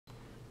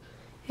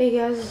Hey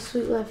guys, it's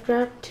Sweet Left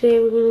Rap. Today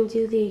we're going to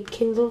do the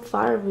Kindle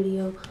Fire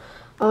video.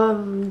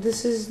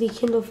 This is the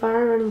Kindle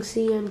Fire running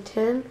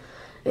CM10,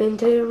 and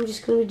today I'm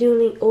just going to be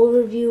doing an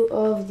overview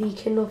of the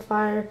Kindle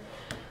Fire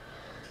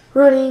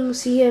running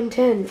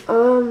CM10.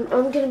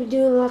 I'm going to be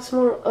doing lots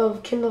more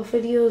of Kindle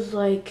videos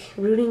like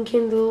rooting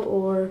Kindle,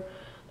 or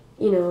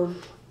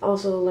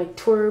also like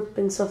twrp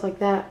and stuff like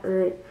that,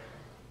 or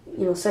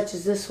such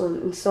as this one,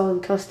 installing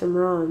custom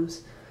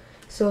ROMs.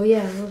 So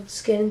yeah,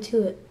 let's get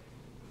into it.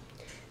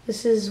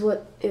 This is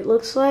what it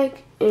looks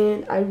like,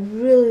 and I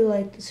really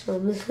like this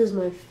ROM. This is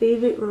my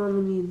favorite ROM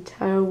in the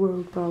entire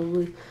world,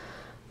 probably.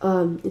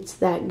 It's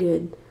that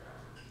good.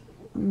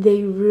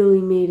 They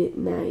really made it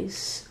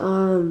nice.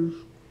 What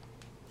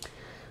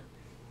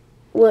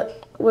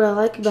I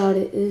like about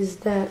it is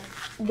that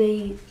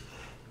they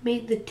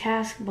made the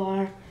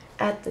taskbar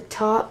at the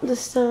top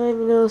this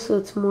time, so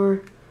it's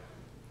more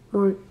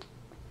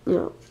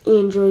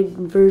Android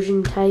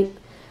version type.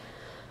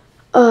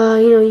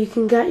 You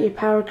can got your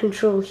power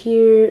control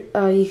here.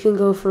 You can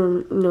go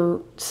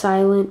from,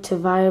 silent to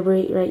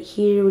vibrate right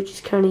here, which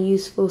is kind of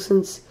useful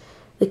since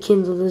the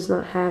Kindle does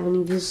not have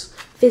any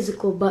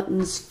physical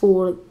buttons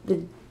for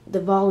the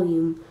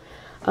volume.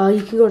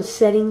 You can go to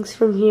settings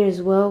from here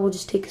as well. We'll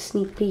just take a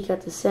sneak peek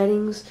at the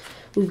settings.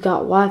 We've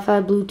got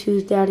Wi-Fi,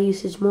 Bluetooth, data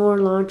usage, more,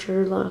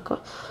 launcher,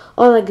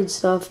 all that good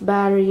stuff.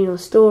 Battery,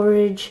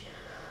 storage.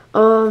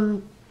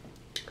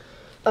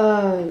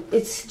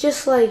 It's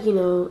just like,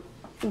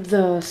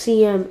 the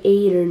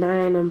CM8 or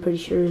 9, I'm pretty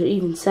sure, or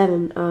even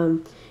 7,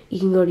 you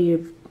can go to your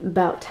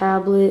About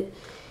tablet,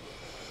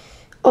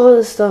 all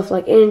this stuff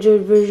like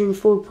Android version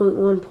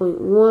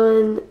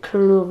 4.1.1,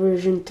 kernel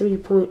version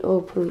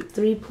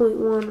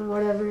 3.0.3.1,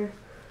 whatever.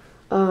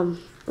 Let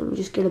me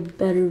just get a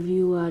better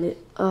view at it.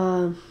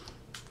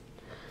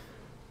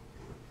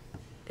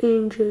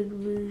 Android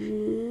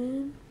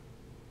version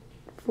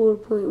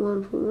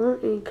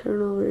 4.1.1 and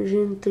kernel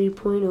version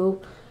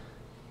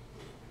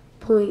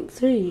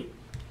 3.0.3.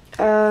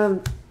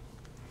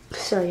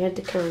 Sorry, I had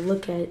to kind of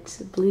look at it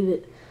to believe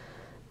it,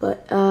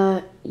 but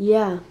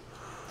yeah,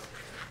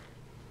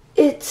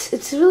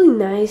 it's really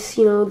nice.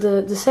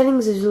 The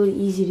settings is really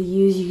easy to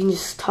use. You can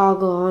just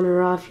toggle on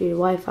or off your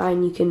Wi-Fi,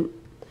 and you can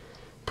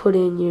put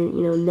in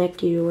your neck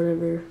gear or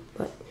whatever.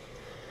 But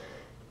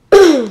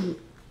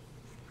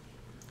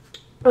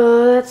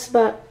that's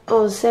about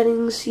all the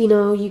settings.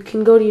 You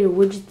can go to your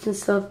widgets and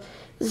stuff.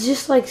 It's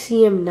just like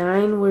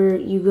CM9, where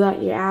you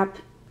got your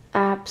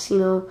apps,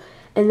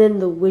 and then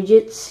the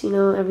widgets,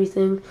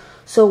 everything.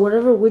 So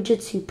whatever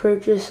widgets you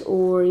purchase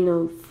or,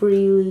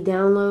 freely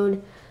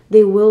download,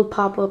 they will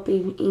pop up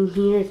in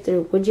here if they're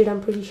a widget,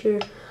 I'm pretty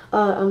sure.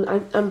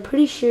 I'm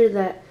pretty sure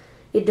that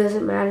it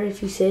doesn't matter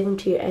if you save them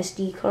to your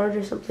SD card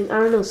or something. I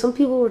don't know. Some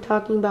people were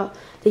talking about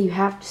that you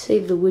have to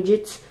save the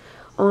widgets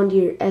onto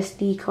your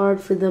SD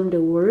card for them to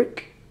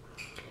work,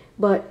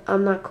 but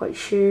I'm not quite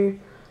sure.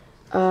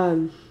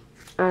 I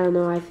don't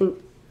know. I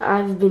think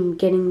I've been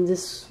getting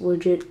this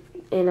widget,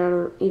 and I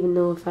don't even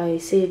know if I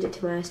saved it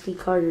to my SD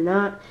card or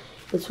not.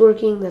 If it's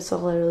working, that's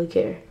all I really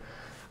care.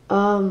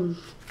 Not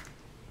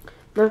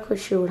quite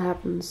sure what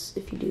happens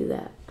if you do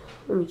that.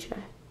 Let me try.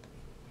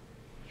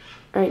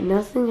 Alright,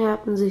 nothing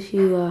happens if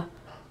you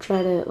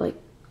try to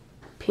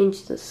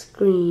pinch the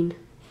screen.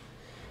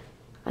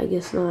 I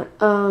guess not.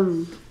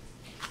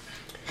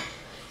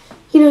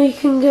 You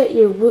can get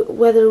your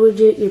weather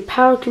widget, your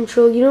power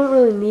control. You don't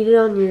really need it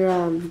on your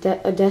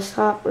a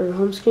desktop or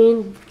home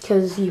screen,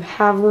 because you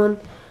have one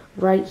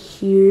right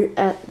here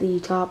at the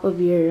top of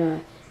your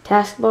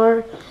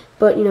taskbar.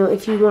 But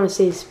if you want to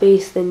save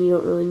space, then you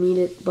don't really need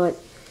it. But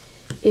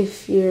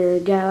if you're a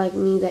guy like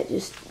me that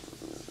just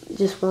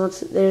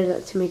wants it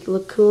there to make it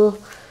look cool,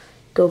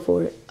 go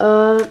for it.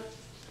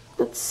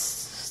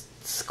 It's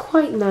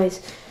quite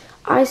nice.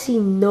 I see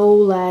no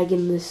lag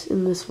in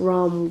this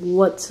ROM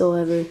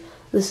whatsoever.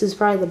 This is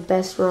probably the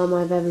best ROM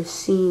I've ever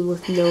seen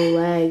with no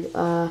lag.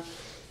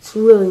 It's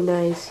really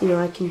nice.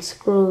 I can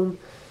scroll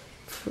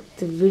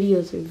the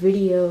video to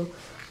video,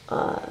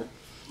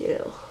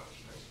 Gmail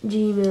to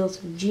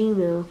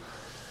Gmail.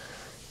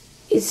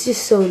 It's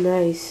just so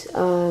nice.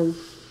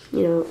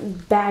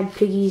 Bad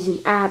piggies and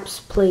apps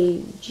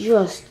play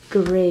just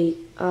great.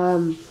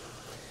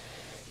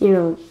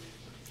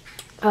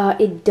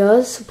 It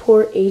does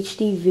support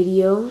HD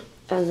video,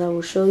 as I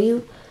will show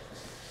you.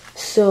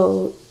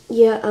 So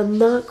yeah, I'm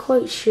not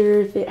quite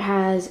sure if it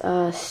has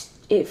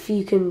if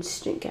you can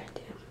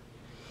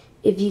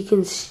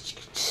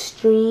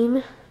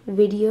stream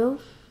video.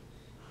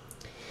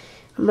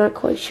 I'm not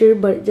quite sure,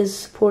 but it does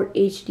support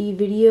HD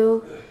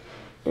video.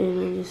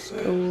 And I just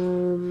go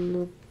on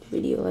the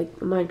video, like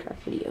the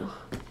Minecraft video.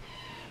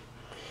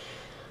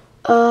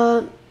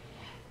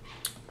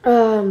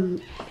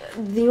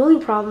 The only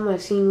problem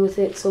I've seen with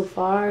it so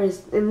far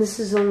is, and this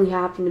has only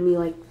happened to me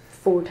like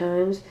 4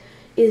 times,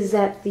 is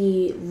that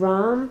the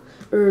ROM,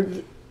 or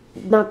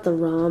not the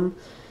ROM,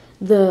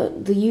 the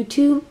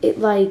YouTube,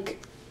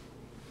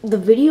 the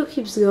video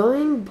keeps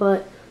going,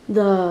 but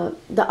the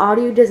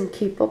audio doesn't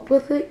keep up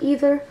with it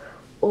either.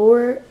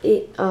 or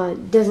it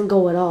doesn't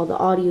go at all. The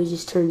audio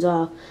just turns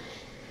off.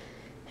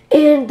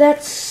 And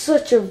that's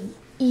such a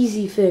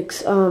easy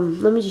fix.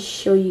 Let me just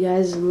show you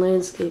guys in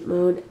landscape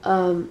mode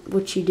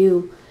what you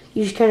do.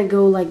 You just kind of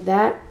go like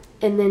that,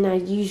 and then I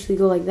usually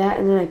go like that,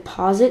 and then I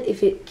pause it if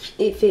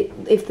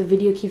the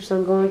video keeps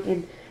on going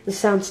and the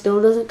sound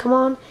still doesn't come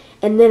on,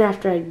 and then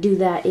after I do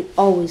that, it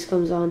always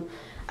comes on.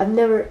 I've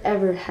never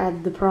ever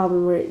had the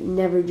problem where it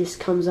never just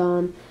comes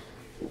on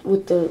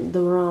with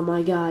the ROM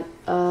I got.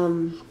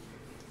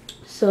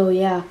 So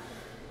yeah,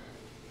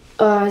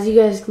 as you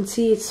guys can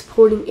see, it's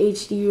supporting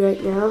HD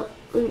right now.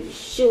 Let me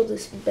show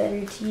this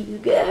better to you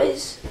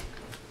guys.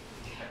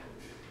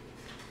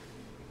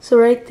 So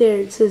right there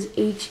it says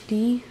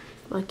HD.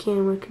 My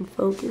camera can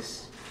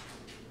focus.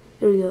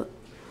 There we go.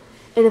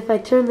 And if I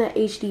turn that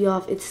HD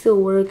off, it still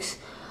works.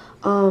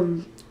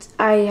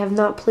 I have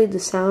not played the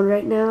sound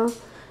right now,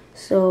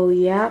 so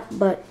yeah,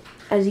 but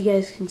as you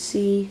guys can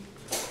see,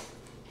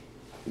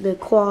 the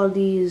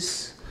quality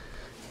is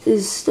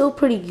still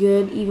pretty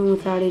good even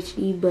without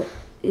HD, but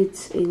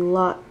it's a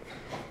lot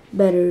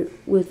better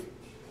with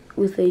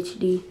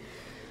HD.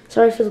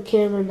 Sorry for the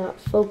camera not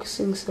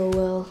focusing so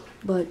well,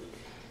 but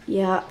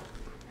yeah,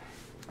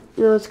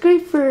 you know, it's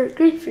great for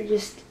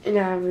just an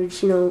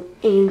average, you know,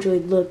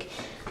 Android look.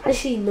 I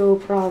see no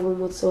problem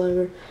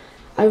whatsoever.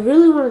 I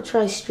really want to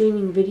try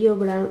streaming video,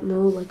 but I don't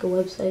know like a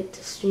website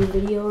to stream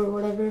video or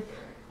whatever,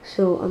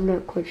 so I'm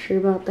not quite sure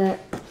about that.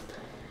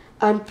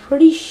 I'm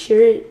pretty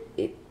sure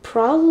it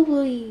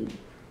probably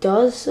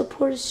does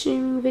support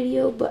streaming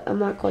video, but I'm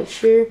not quite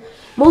sure.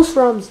 Most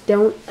ROMs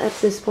don't at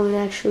this point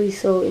actually,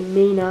 so it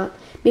may not.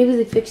 Maybe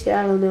they fixed it,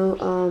 I don't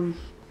know.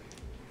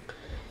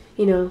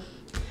 You know,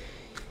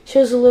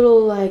 shows a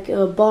little like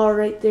a bar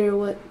right there,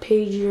 what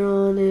page you're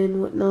on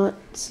and whatnot.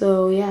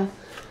 So yeah,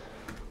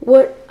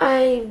 what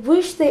I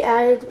wish they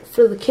added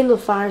for the Kindle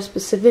Fire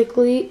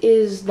specifically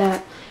is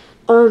that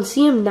on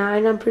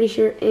CM9, I'm pretty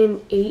sure,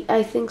 and 8,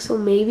 I think so,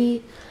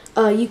 maybe,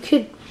 you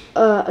could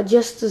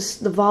adjust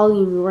the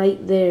volume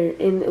right there,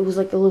 and it was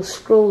like a little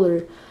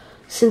scroller.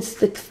 Since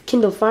the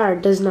Kindle Fire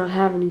does not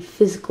have any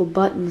physical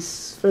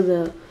buttons for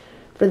the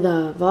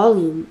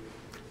volume,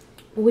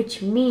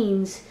 which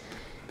means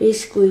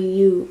basically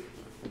you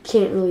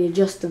can't really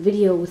adjust the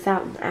video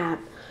without an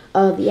app.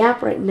 The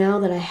app right now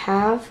that I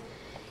have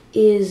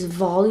is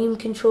volume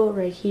control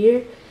right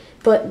here,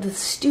 but the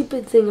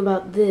stupid thing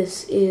about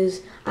this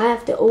is I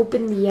have to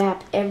open the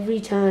app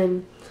every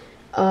time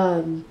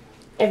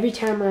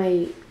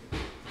I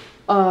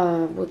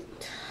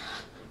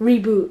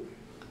reboot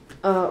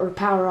or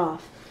power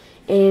off,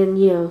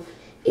 and you know,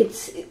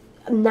 it's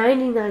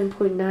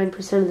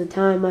 99.9% of the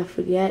time I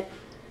forget,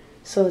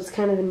 so it's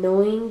kind of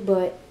annoying,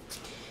 but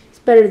it's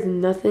better than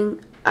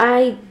nothing.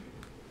 I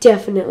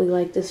definitely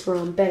like this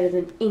ROM better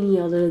than any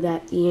other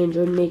that the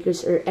Android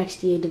makers or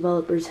XDA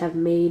developers have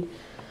made.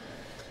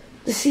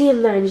 The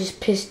CM9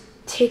 just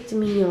ticked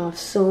me off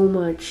so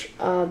much.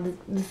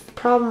 The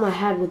problem I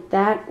had with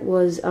that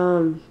was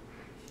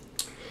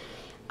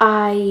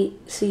I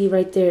see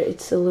right there,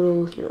 it's a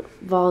little, you know,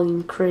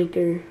 volume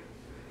cranker.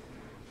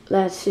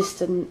 That's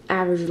just an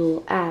average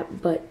little app,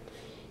 but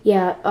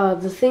yeah,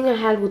 the thing I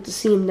had with the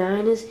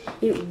CM9 is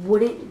it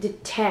wouldn't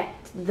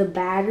detect the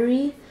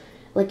battery,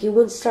 like it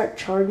wouldn't start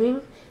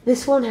charging.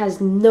 This one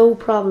has no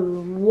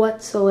problem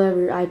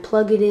whatsoever. I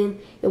plug it in,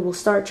 it will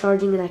start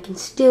charging, and I can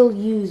still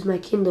use my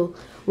Kindle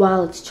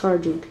while it's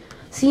charging.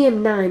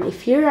 CM9,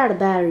 if you're out of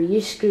battery,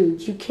 you're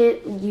screwed. You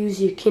can't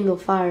use your Kindle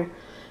Fire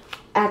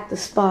at the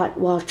spot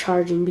while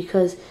charging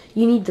because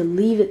you need to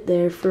leave it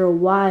there for a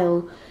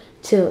while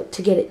to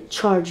get it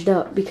charged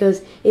up,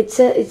 because it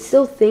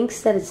still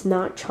thinks that it's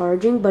not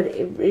charging, but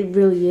it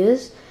really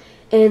is.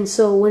 And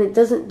so when it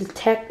doesn't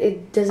detect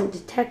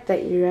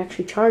that you're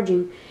actually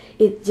charging,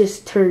 it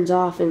just turns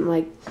off, and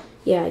like,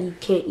 yeah, you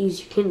can't use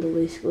your Kindle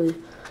basically.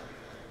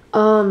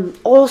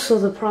 Also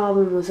the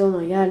problem was, oh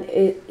my god,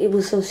 it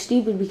was so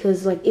stupid,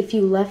 because like if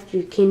you left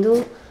your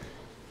Kindle,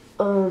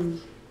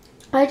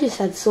 I just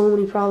had so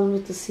many problems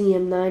with the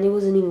CM9. It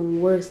wasn't even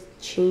worth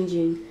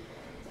changing.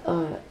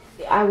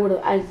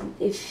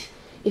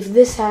 If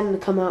this hadn't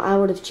come out, I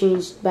would have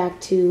changed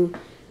back to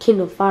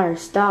Kindle Fire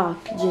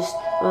stock just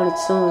on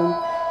its own.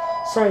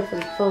 Sorry for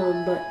the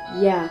phone, but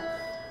yeah,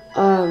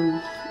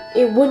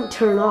 it wouldn't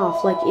turn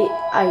off. Like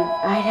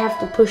I'd have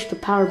to push the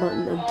power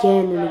button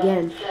again and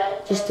again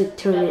just to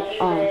turn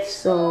it off.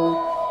 So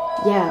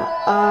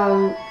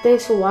yeah,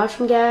 thanks for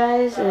watching,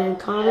 guys, and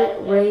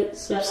comment, rate,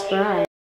 subscribe.